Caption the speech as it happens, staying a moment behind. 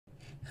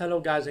Hello,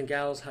 guys and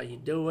gals. How you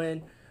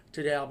doing?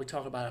 Today I'll be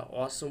talking about an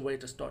awesome way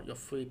to start your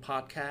free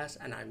podcast,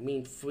 and I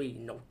mean free.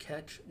 No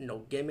catch, no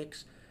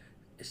gimmicks.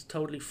 It's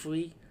totally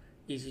free,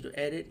 easy to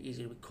edit,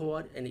 easy to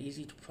record, and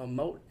easy to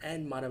promote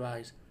and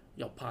monetize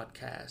your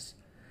podcast.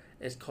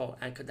 It's called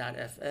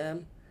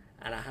Anchor.fm,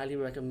 and I highly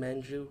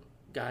recommend you,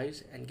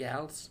 guys and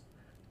gals,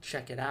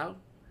 check it out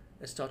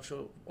and start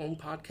your own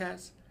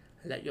podcast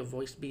and let your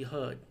voice be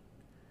heard.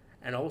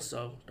 And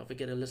also, don't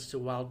forget to listen to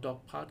Wild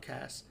Dog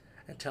Podcast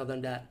and tell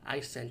them that I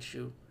sent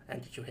you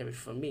and that you hear it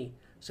from me.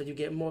 So you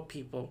get more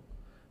people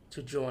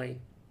to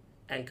join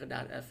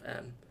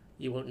Anchor.fm.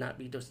 You will not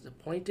be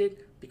disappointed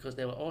because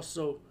they will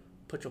also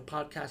put your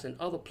podcast in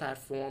other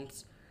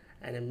platforms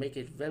and then make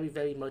it very,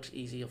 very much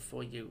easier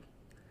for you.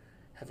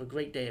 Have a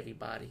great day,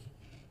 everybody.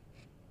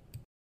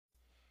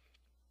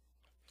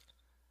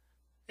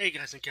 Hey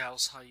guys and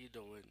gals, how you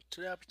doing?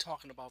 Today I'll be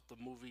talking about the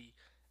movie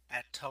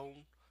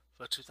Atone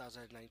for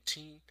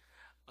 2019.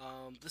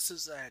 This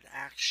is an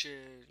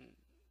action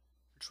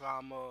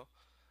drama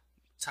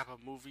type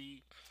of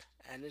movie,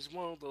 and it's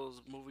one of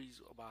those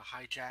movies about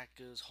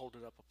hijackers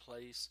holding up a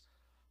place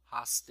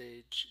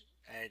hostage,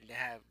 and they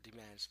have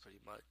demands pretty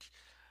much.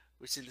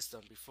 We've seen this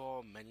done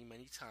before many,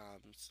 many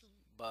times,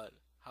 but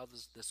how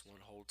does this one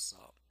holds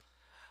up?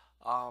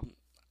 Um,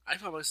 I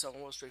found myself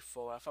more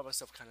straightforward. I found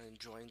myself kind of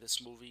enjoying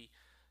this movie.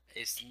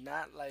 It's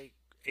not like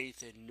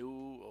anything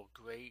new or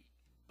great,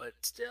 but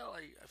still,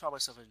 I found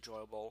myself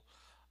enjoyable.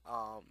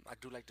 I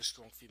do like the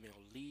strong female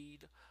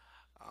lead.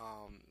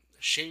 Um,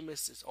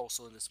 Sheamus is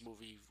also in this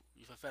movie.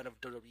 If you're a fan of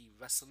WWE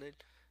wrestling,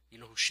 you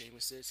know who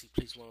Sheamus is. He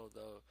plays one of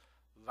the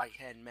right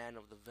hand man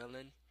of the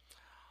villain.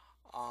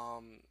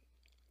 Um,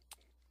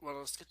 well,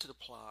 let's get to the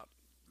plot.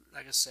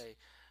 Like I say,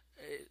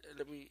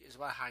 it's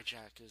about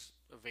hijackers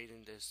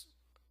evading this,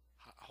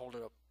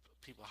 holding up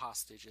people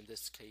hostage. In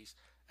this case,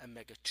 a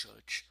mega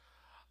church.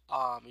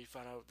 You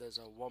find out there's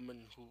a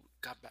woman who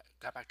got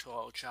back to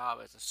her job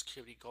as a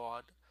security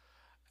guard,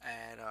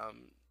 and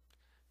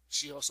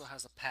she also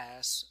has a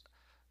past,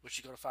 which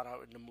you're gonna find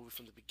out in the movie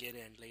from the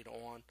beginning and later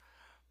on.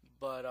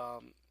 But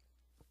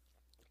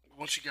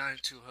once she got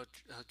into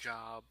her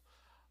job,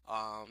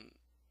 um,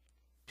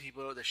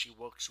 people that she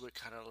works with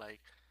kind of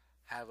like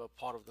have a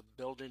part of the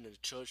building in the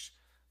church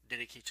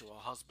dedicated to her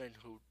husband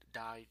who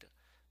died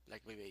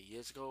like maybe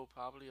years ago,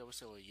 probably I would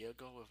say a year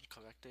ago, if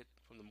I'm corrected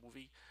from the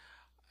movie.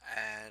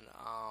 And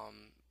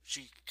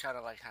she kind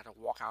of like had to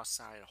walk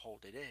outside and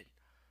hold it in,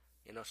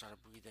 trying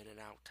to breathe in and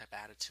out type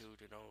attitude.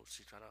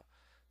 She trying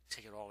to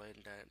take it all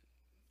in that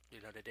they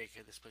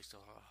dedicate this place to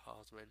her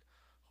husband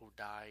who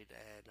died,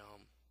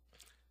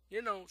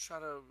 and try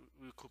to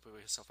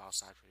recuperate herself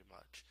outside pretty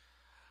much.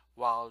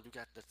 While you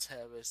got the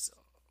terrorists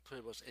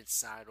pretty much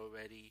inside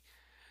already,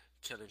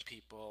 killing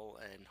people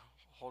and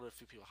holding a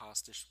few people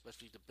hostage,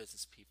 especially the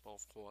business people,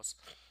 of course.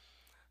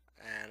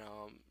 And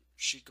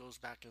she goes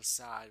back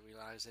inside,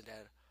 realizing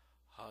that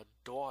her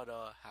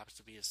daughter happens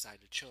to be inside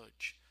the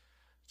church.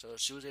 So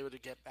she was able to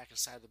get back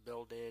inside the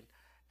building,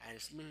 and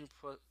it's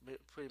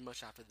pretty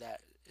much after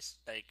that, it's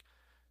like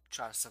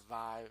trying to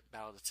survive,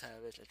 battle the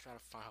terrorists, and trying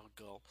to find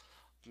her girl.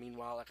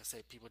 Meanwhile, like I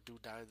said, people do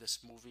die in this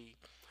movie.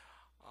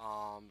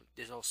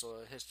 There's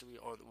also a history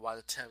on why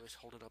the terrorists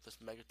holding up this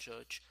mega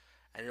church,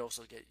 and you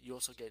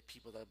also get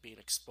people that are being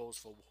exposed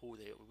for who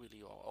they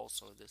really are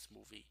also in this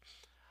movie.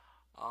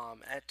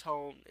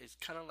 Atone is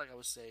kind of like I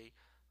would say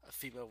a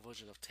female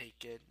version of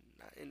Taken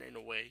in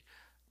a way,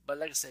 but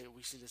like I say,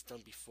 we've seen this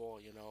done before.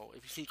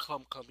 If you've seen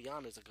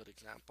Colombiana is a good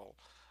example.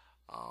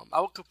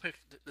 I would compare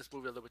this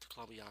movie a little bit to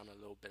Colombiana a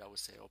little bit. I would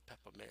say or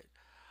Peppermint.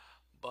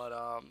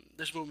 But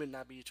this movie may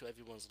not be to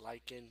everyone's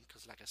liking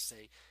because, like I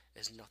say,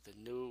 it's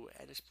nothing new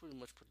and it's pretty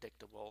much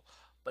predictable.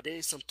 But there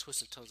is some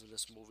twists and turns in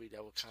this movie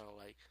that will kind of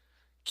like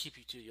keep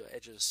you to your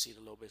edge of the seat a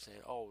little bit,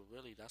 saying, "Oh,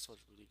 really? That's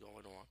what's really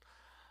going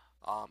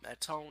on."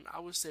 Atone, I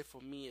would say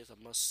for me, is a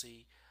must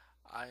see.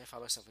 I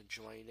find myself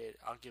enjoying it.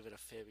 I'll give it a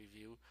fair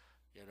review.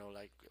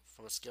 Like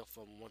from a scale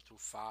from 1 through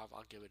 5,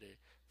 I'll give it a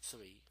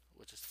 3,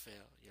 which is fair.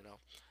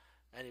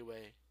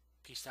 Anyway,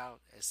 peace out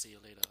and see you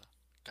later,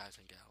 guys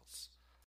and gals.